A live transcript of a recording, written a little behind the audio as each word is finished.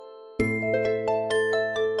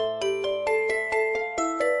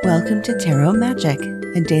Welcome to Tarot Magic,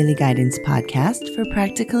 a daily guidance podcast for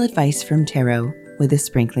practical advice from tarot with a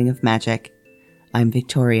sprinkling of magic. I'm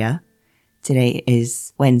Victoria. Today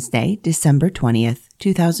is Wednesday, December 20th,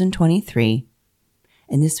 2023.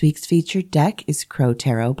 And this week's featured deck is Crow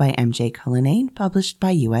Tarot by MJ Cullinane, published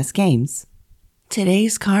by US Games.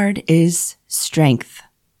 Today's card is Strength.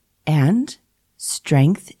 And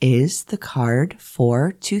Strength is the card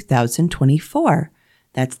for 2024.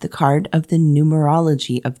 That's the card of the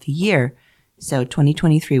numerology of the year. So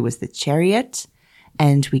 2023 was the Chariot,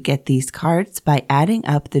 and we get these cards by adding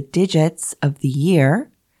up the digits of the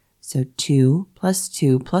year. So 2 plus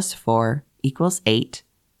 2 plus 4 equals 8.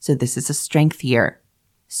 So this is a Strength year.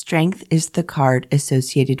 Strength is the card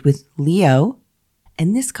associated with Leo,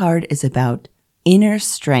 and this card is about inner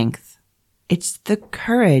strength. It's the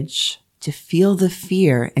courage to feel the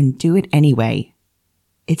fear and do it anyway.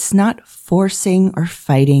 It's not forcing or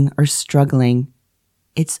fighting or struggling.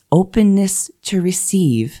 It's openness to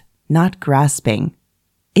receive, not grasping.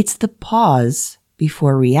 It's the pause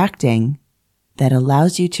before reacting that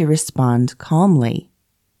allows you to respond calmly.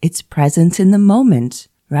 It's presence in the moment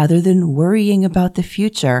rather than worrying about the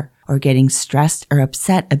future or getting stressed or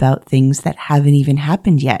upset about things that haven't even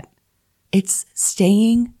happened yet. It's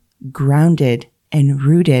staying grounded and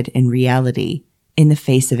rooted in reality in the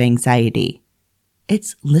face of anxiety.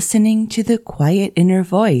 It's listening to the quiet inner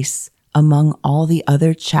voice among all the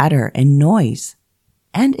other chatter and noise.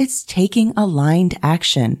 And it's taking aligned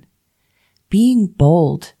action, being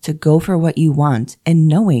bold to go for what you want and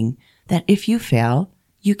knowing that if you fail,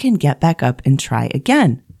 you can get back up and try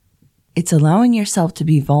again. It's allowing yourself to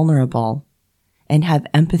be vulnerable and have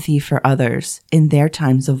empathy for others in their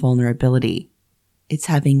times of vulnerability. It's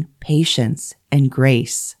having patience and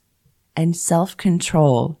grace and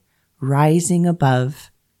self-control, rising above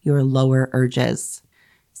your lower urges.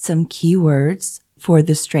 Some keywords for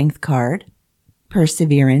the Strength card: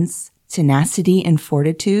 perseverance, tenacity and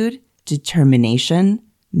fortitude, determination,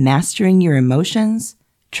 mastering your emotions,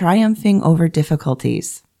 triumphing over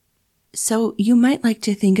difficulties. So you might like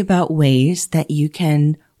to think about ways that you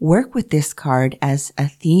can work with this card as a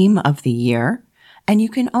theme of the year, and you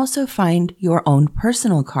can also find your own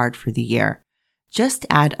personal card for the year. Just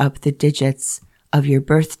add up the digits of your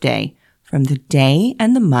birthday from the day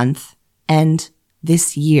and the month and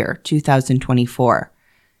this year, 2024.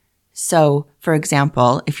 So, for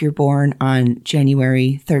example, if you're born on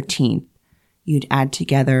January 13th, you'd add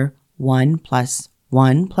together 1 plus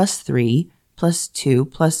 1 plus 3 plus 2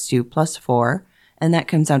 plus 2 plus 4, and that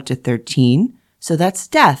comes out to 13. So that's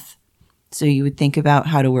death. So you would think about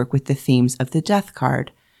how to work with the themes of the death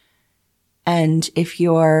card. And if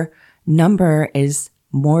your number is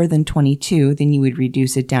more than 22, then you would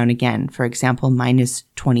reduce it down again. For example, mine is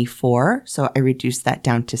 24, so I reduced that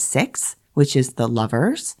down to 6, which is the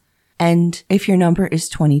Lovers. And if your number is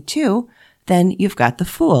 22, then you've got the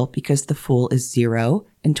Fool, because the Fool is 0,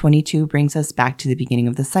 and 22 brings us back to the beginning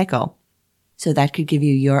of the cycle. So that could give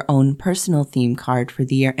you your own personal theme card for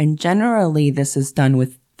the year. And generally, this is done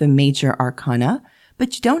with the major arcana,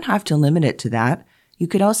 but you don't have to limit it to that. You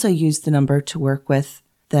could also use the number to work with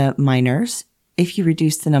the minors if you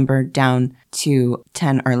reduce the number down to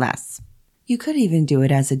 10 or less. You could even do it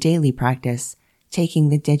as a daily practice, taking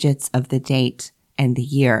the digits of the date and the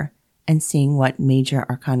year and seeing what major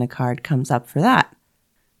arcana card comes up for that.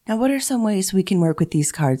 Now, what are some ways we can work with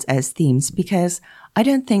these cards as themes? Because I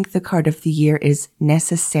don't think the card of the year is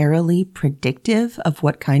necessarily predictive of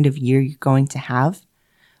what kind of year you're going to have,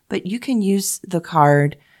 but you can use the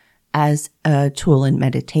card as a tool in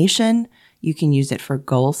meditation. You can use it for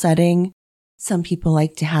goal setting. Some people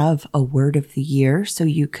like to have a word of the year, so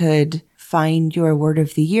you could find your word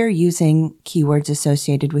of the year using keywords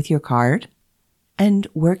associated with your card. And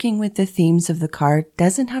working with the themes of the card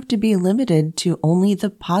doesn't have to be limited to only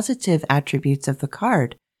the positive attributes of the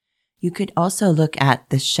card. You could also look at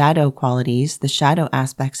the shadow qualities, the shadow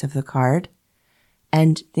aspects of the card,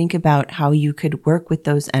 and think about how you could work with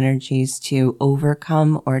those energies to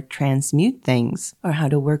overcome or transmute things, or how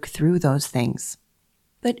to work through those things.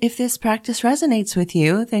 But if this practice resonates with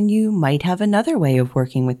you, then you might have another way of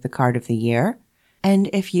working with the card of the year.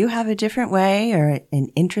 And if you have a different way or an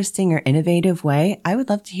interesting or innovative way, I would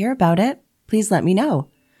love to hear about it. Please let me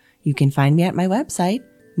know. You can find me at my website,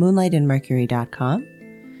 moonlightandmercury.com,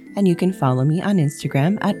 and you can follow me on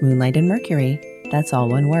Instagram at moonlightandmercury. That's all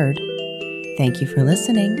one word. Thank you for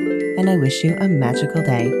listening, and I wish you a magical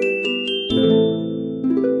day.